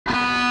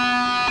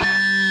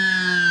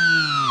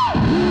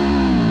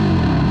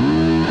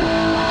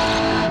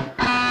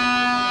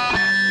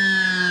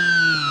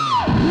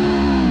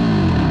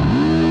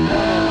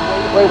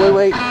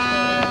wait.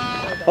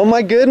 Oh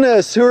my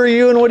goodness, who are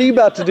you and what are you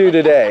about to do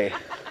today?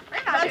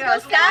 Let's go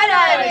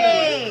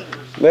skydiving!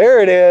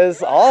 There it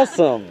is,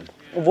 awesome.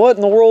 What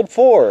in the world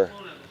for?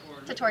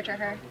 To torture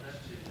her.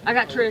 I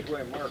got tricked. It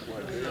was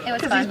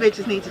Because fun. these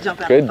bitches need to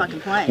jump out of the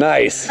fucking plane.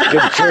 Nice,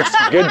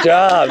 good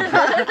job.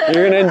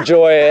 You're gonna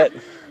enjoy it.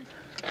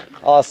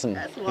 Awesome.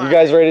 You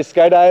guys ready to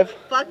skydive?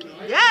 Fuck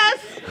yes!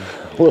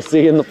 We'll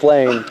see you in the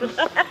plane.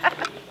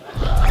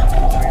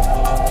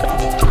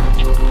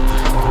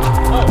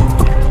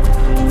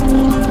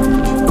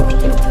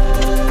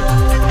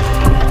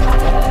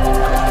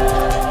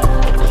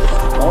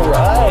 All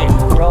right,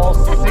 we're all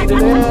seated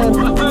in.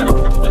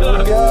 Here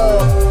we go.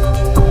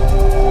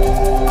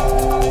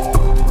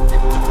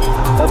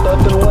 Up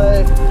and away.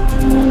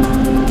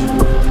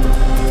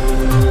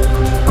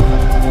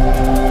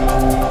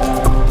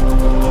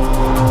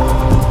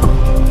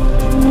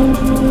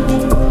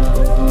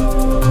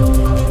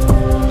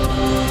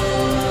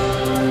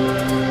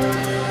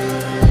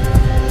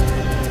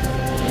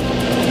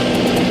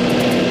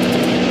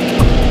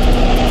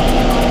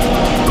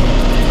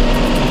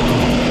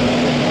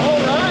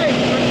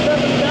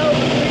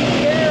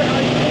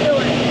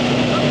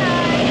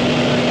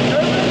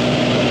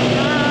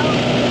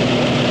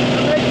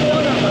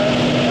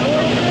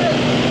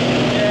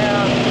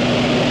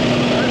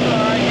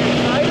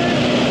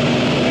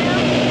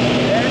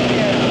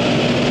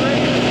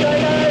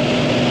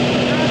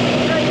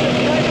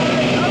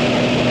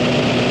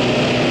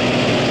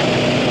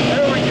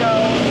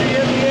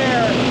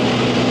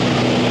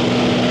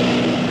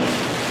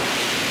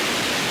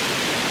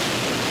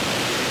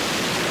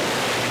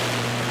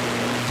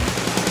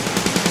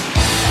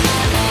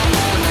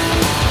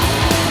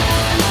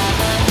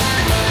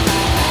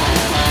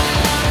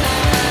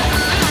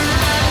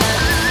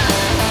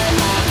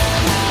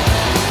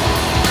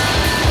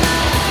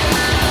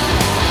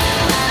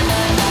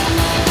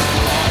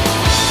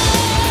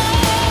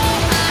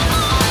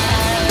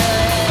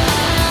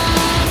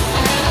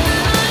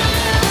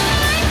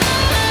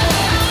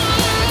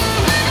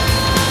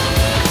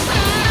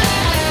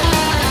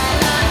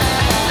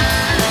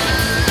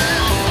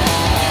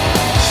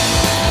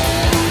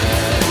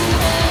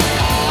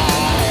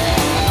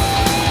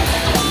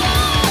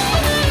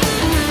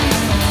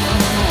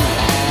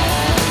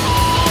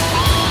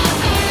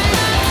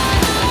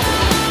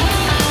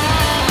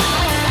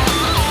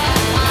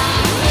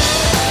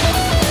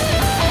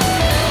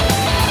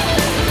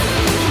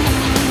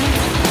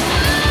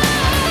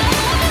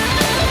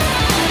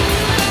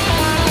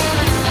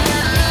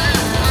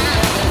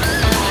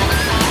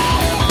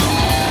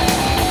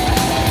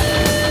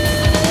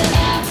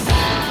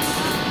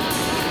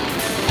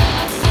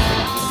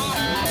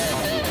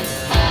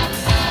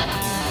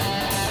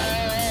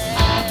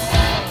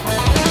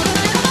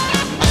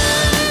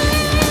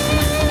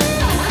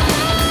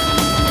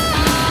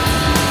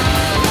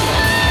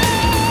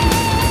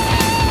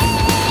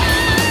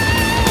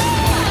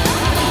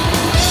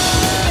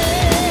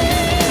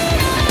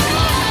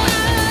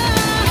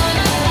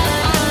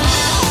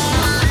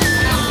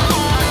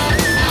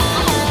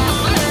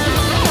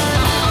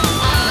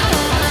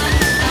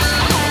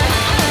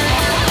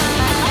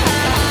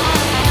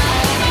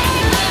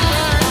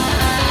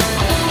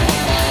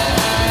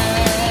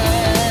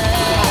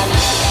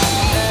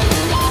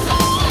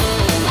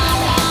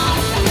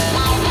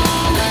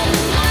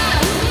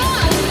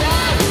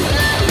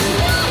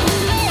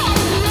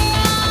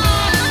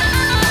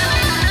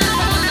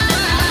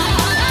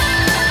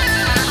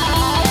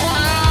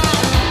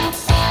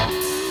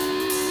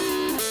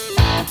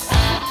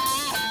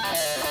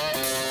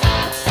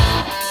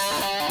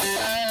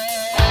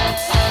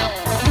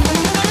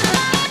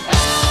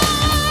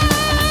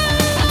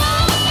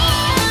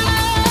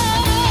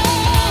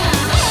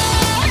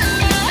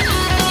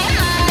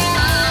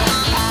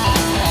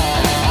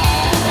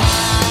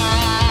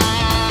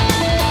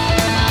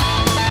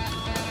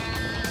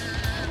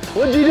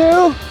 What'd you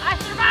do? I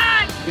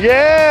survived!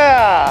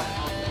 Yeah!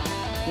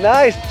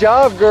 Nice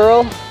job,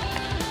 girl.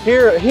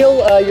 Here,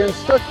 your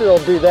instructor will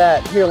do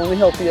that. Here, let me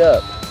help you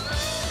up.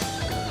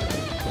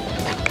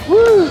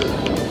 Woo!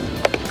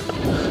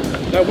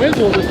 That wind's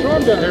a little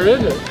storm down here,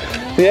 isn't it?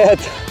 Yeah,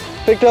 it's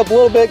picked up a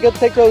little bit. Go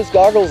take those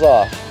goggles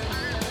off.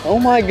 Oh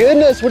my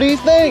goodness, what do you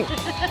think?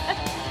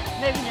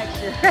 Maybe next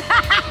year.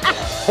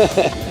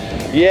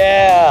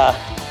 Yeah.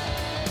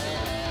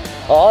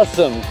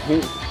 Awesome.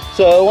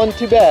 So it wasn't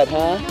too bad,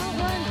 huh?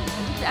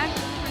 It's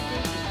actually pretty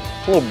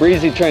A little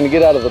breezy trying to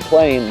get out of the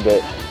plane,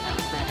 but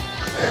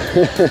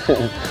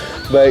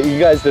but you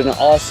guys did an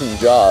awesome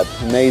job.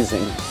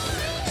 Amazing.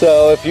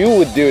 So if you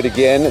would do it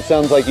again, it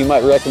sounds like you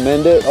might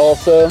recommend it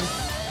also.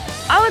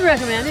 I would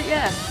recommend it,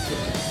 yeah.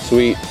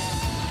 Sweet.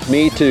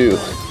 Me too.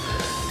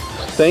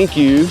 Thank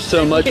you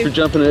so much for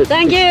jumping at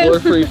Thank you. Explore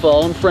Free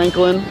Fall in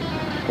Franklin.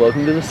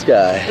 Welcome to the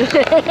sky.